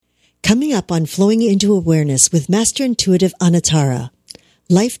Coming up on Flowing into Awareness with Master Intuitive Anatara.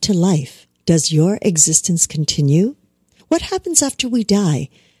 Life to life. Does your existence continue? What happens after we die?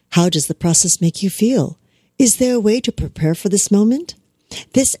 How does the process make you feel? Is there a way to prepare for this moment?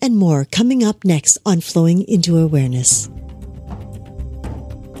 This and more coming up next on Flowing into Awareness.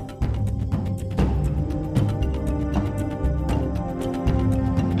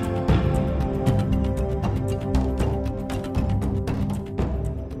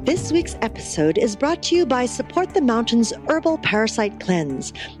 This week's episode is brought to you by Support the Mountains Herbal Parasite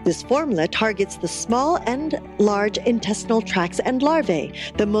Cleanse. This formula targets the small and large intestinal tracts and larvae,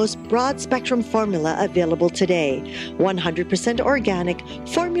 the most broad-spectrum formula available today. 100% organic,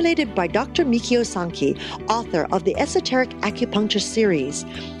 formulated by Dr. Mikio Sankey, author of the Esoteric Acupuncture series.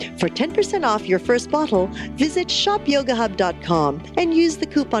 For 10% off your first bottle, visit shopyogahub.com and use the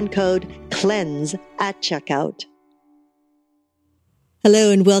coupon code CLEANSE at checkout.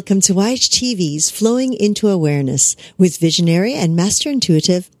 Hello and welcome to YHTV's Flowing into Awareness with visionary and master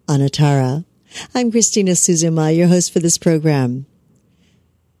intuitive Anatara. I'm Christina Suzuma, your host for this program.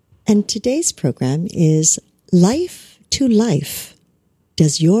 And today's program is Life to Life.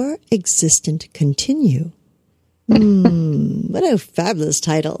 Does your existence continue? What a fabulous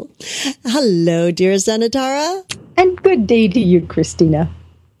title. Hello, dearest Anatara. And good day to you, Christina.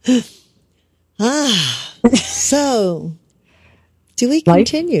 So... do we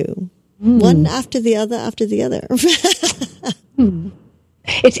continue? One after the other after the other?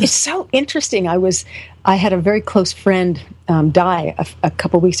 It's so interesting. I had a very close friend die a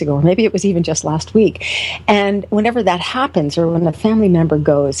couple weeks ago, or maybe it was even just last week. And whenever that happens, or when a family member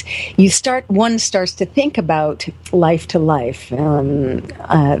goes, one starts to think about life to life.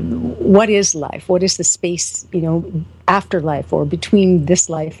 What is life? What is the space, after life or between this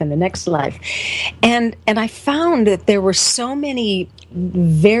life and the next life? And I found that there were so many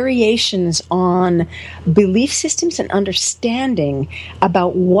variations on belief systems and understanding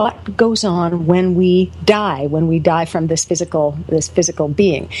about what goes on when we die from this physical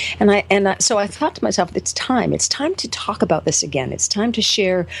being. So I thought to myself, it's time to talk about this again. It's time to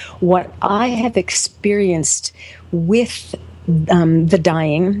share what I have experienced with the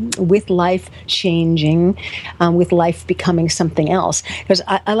dying, with life changing, with life becoming something else. Because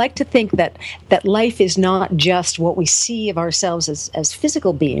I like to think that life is not just what we see of ourselves as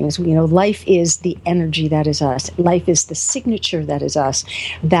physical beings. Life is the energy that is us. Life is the signature that is us,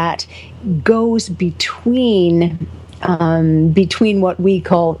 that goes between what we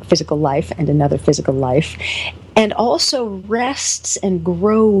call physical life and another physical life, and also rests and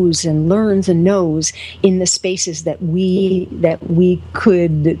grows and learns and knows in the spaces that we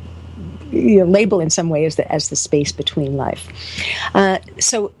could label in some way as the space between life.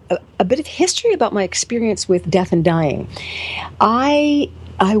 So a bit of history about my experience with death and dying. I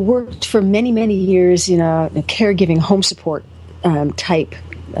worked for many, many years in a caregiving home support type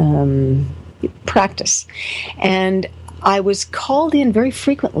practice, and I was called in very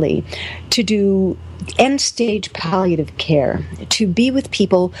frequently to do end-stage palliative care, to be with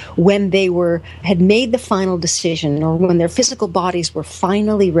people when they had made the final decision, or when their physical bodies were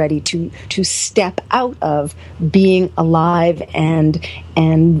finally ready to step out of being alive and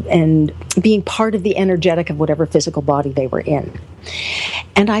being part of the energetic of whatever physical body they were in.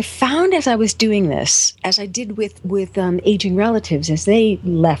 And I found, as I was doing this, as I did with aging relatives, as they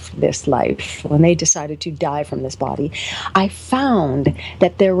left this life, when they decided to die from this body, I found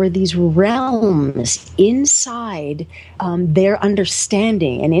that there were these realms inside their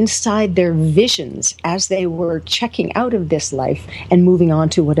understanding and inside their visions as they were checking out of this life and moving on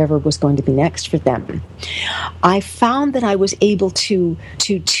to whatever was going to be next for them. I found that I was able to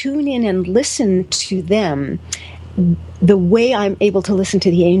tune in and listen to them the way I'm able to listen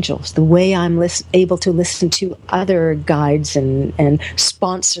to the angels, the way I'm able to listen to other guides and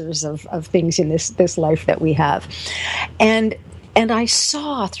sponsors of things in this life that we have. And I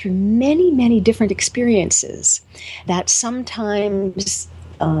saw through many, many different experiences that sometimes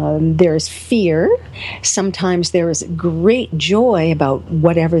there's fear, sometimes there is great joy about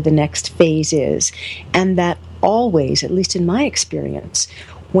whatever the next phase is, and that always, at least in my experience,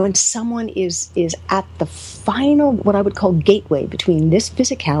 when someone is at the final, what I would call gateway between this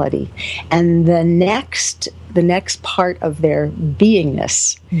physicality and the next part of their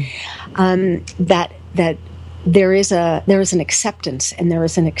beingness, that there is an acceptance, and there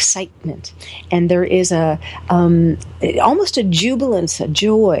is an excitement, and there is almost a jubilance, a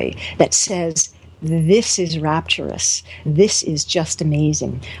joy that says, this is rapturous. This is just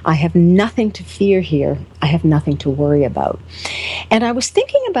amazing. I have nothing to fear here. I have nothing to worry about. And I was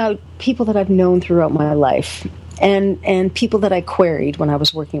thinking about people that I've known throughout my life, and people that I queried when I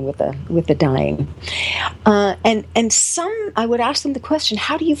was working with the dying. And some, I would ask them the question,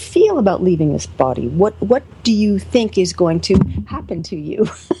 how do you feel about leaving this body? What do you think is going to happen to you?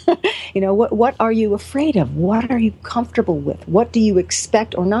 What are you afraid of? What are you comfortable with? What do you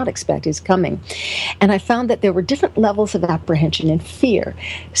expect or not expect is coming? And I found that there were different levels of apprehension and fear.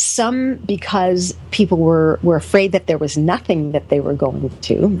 Some because people were afraid that there was nothing that they were going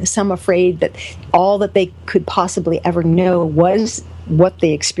to. Some afraid that all that they could possibly ever know was what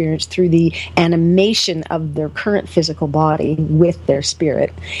they experienced through the animation of their current physical body with their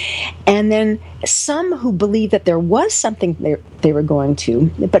spirit. And then some who believed that there was something they were going to,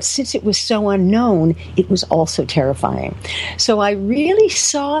 but since it was so unknown, it was also terrifying. So I really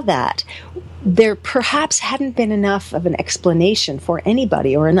saw that there perhaps hadn't been enough of an explanation for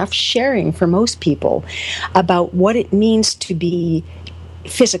anybody, or enough sharing for most people, about what it means to be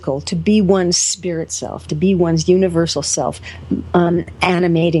physical, to be one's spirit self, to be one's universal self,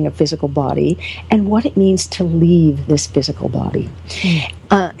 animating a physical body, and what it means to leave this physical body.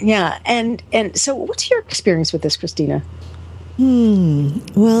 And so what's your experience with this, Christina?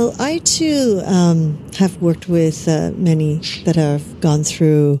 Well, I too have worked with many that have gone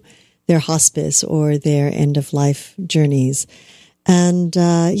through their hospice or their end-of-life journeys. And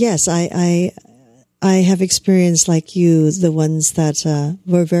yes, I have experienced, like you, the ones that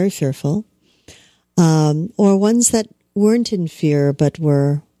were very fearful, or ones that weren't in fear but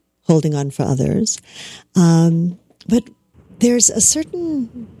were holding on for others. But there's a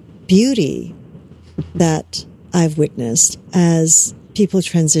certain beauty that I've witnessed as people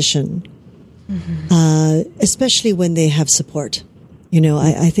transition, especially when they have support.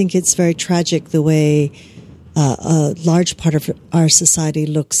 I think it's very tragic the way a large part of our society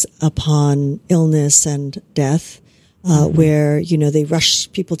looks upon illness and death, where, they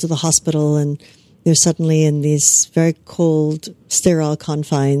rush people to the hospital and they're suddenly in these very cold, sterile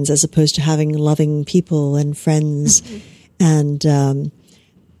confines, as opposed to having loving people and friends and,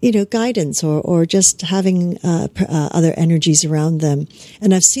 guidance or just having other energies around them.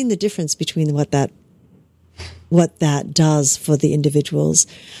 And I've seen the difference between what that does for the individuals.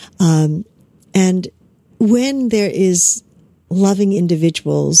 And when there is loving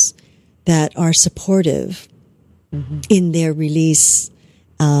individuals that are supportive in their release,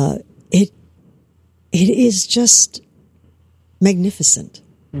 it is just magnificent.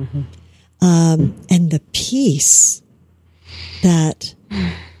 And the peace that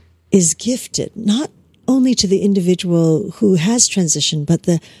is gifted not only to the individual who has transitioned, but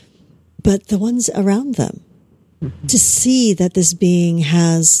the ones around them, to see that this being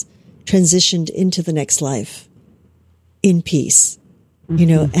has transitioned into the next life in peace,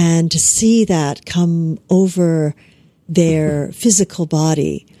 and to see that come over their physical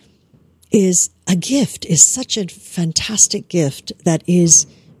body is a gift, is such a fantastic gift that is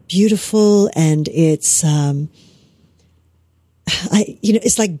beautiful. And it's,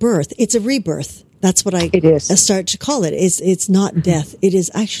 it's like birth. It's a rebirth. That's what I start to call it. It's not death. It is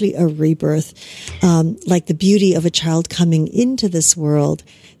actually a rebirth. Like the beauty of a child coming into this world.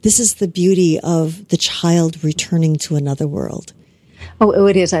 This is the beauty of the child returning to another world. Oh,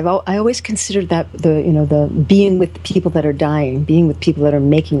 it is. I always considered that the being with people that are dying, being with people that are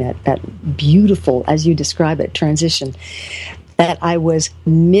making that beautiful, as you describe it, transition. That I was a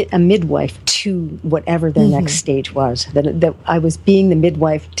midwife to whatever their next stage was. That I was being the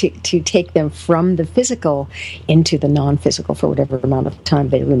midwife to take them from the physical into the non-physical for whatever amount of time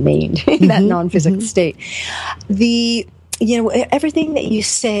they remained in that non-physical state. Everything that you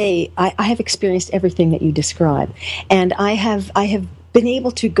say, I have experienced everything that you describe, and I have been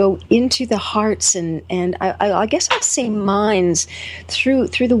able to go into the hearts and I guess I'll say minds through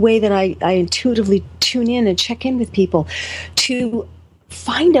the way that I intuitively tune in and check in with people to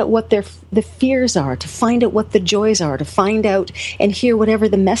find out what the fears are, to find out what the joys are, to find out and hear whatever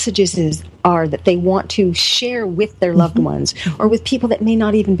the messages are that they want to share with their loved ones or with people that may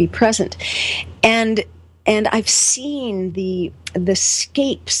not even be present. And I've seen the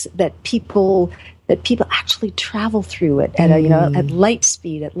escapes that people actually travel through it at light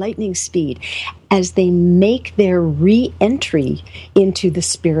speed, at lightning speed, as they make their re-entry into the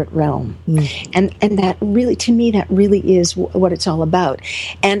spirit realm. And that really, to me, that really is what it's all about.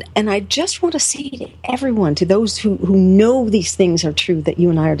 And I just want to say to everyone, to those who know these things are true that you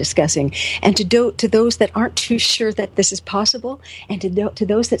and I are discussing, and to those that aren't too sure that this is possible, and to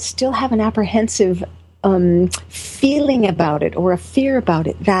those that still have an apprehensive feeling about it or a fear about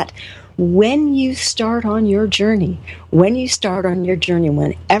it, that when you start on your journey,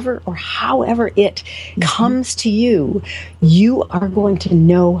 whenever or however it comes to you, you are going to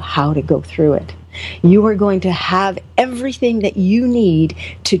know how to go through it. You are going to have everything that you need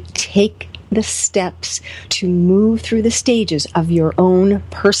to take the steps to move through the stages of your own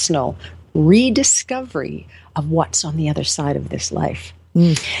personal rediscovery of what's on the other side of this life.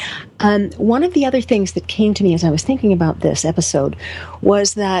 One of the other things that came to me as I was thinking about this episode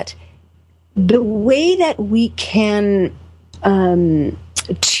was that the way that we can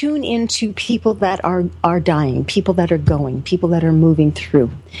tune into people that are dying, people that are going, people that are moving through,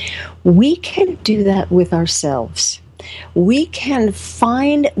 we can do that with ourselves. We can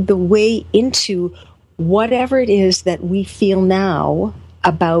find the way into whatever it is that we feel now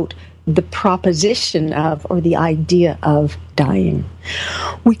about the proposition of, or the idea of, dying.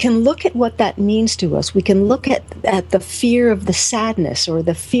 We can look at what that means to us. We can look at the fear of the sadness, or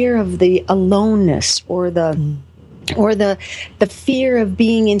the fear of the aloneness, or the fear of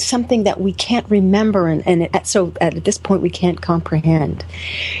being in something that we can't remember, and so at this point we can't comprehend.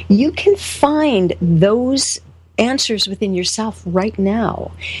 You can find those answers within yourself right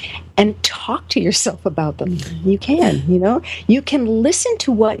now and talk to yourself about them. You can, you can listen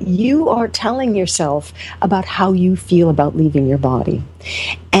to what you are telling yourself about how you feel about leaving your body.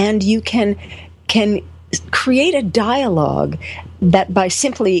 And you can create a dialogue that by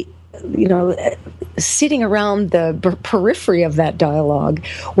simply sitting around the periphery of that dialogue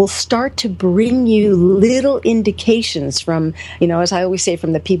will start to bring you little indications from, as I always say,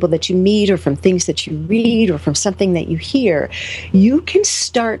 from the people that you meet, or from things that you read, or from something that you hear. You can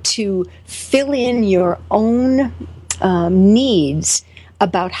start to fill in your own needs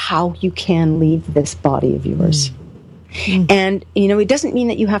about how you can leave this body of yours. And, it doesn't mean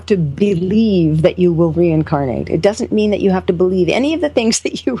that you have to believe that you will reincarnate. It doesn't mean that you have to believe any of the things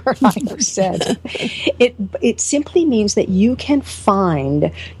that you or I have said. It simply means that you can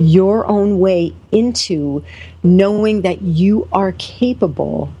find your own way into knowing that you are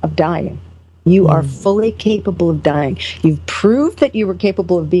capable of dying. You are fully capable of dying. You've proved that you were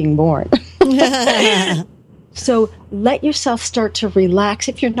capable of being born. So let yourself start to relax,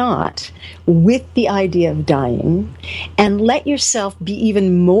 if you're not, with the idea of dying, and let yourself be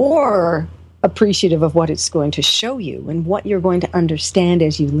even more appreciative of what it's going to show you and what you're going to understand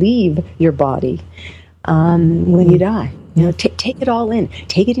as you leave your body when you die. Take it all in.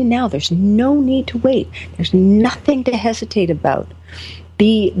 Take it in now. There's no need to wait. There's nothing to hesitate about.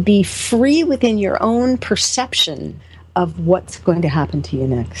 Be free within your own perception of what's going to happen to you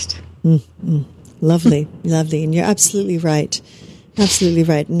next. Mm-hmm. Lovely, lovely. And you're absolutely right. Absolutely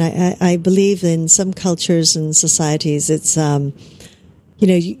right. And I believe in some cultures and societies, it's,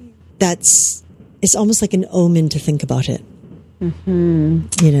 it's almost like an omen to think about it.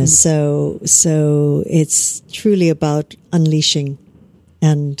 Mm-hmm. So it's truly about unleashing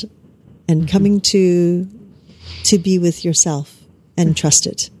and coming to be with yourself and trust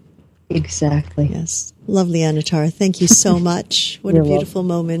it. Exactly. Yes. Lovely, Anatara. Thank you so much. What a beautiful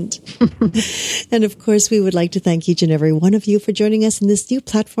moment. And of course, we would like to thank each and every one of you for joining us in this new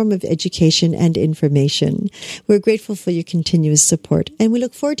platform of education and information. We're grateful for your continuous support, and we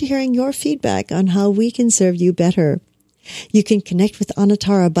look forward to hearing your feedback on how we can serve you better. You can connect with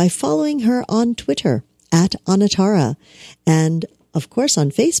Anatara by following her on Twitter @Anatara, and of course on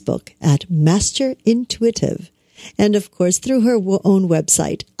Facebook @Master Intuitive. And of course, through her own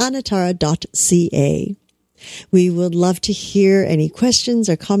website, anatara.ca. We would love to hear any questions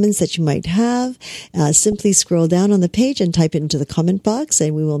or comments that you might have. Simply scroll down on the page and type it into the comment box,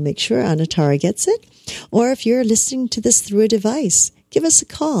 and we will make sure Anatara gets it. Or if you're listening to this through a device, give us a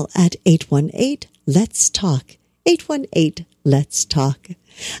call at 818-LETS-TALK. 818-LETS-TALK.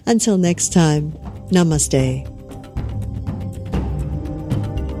 Until next time, namaste.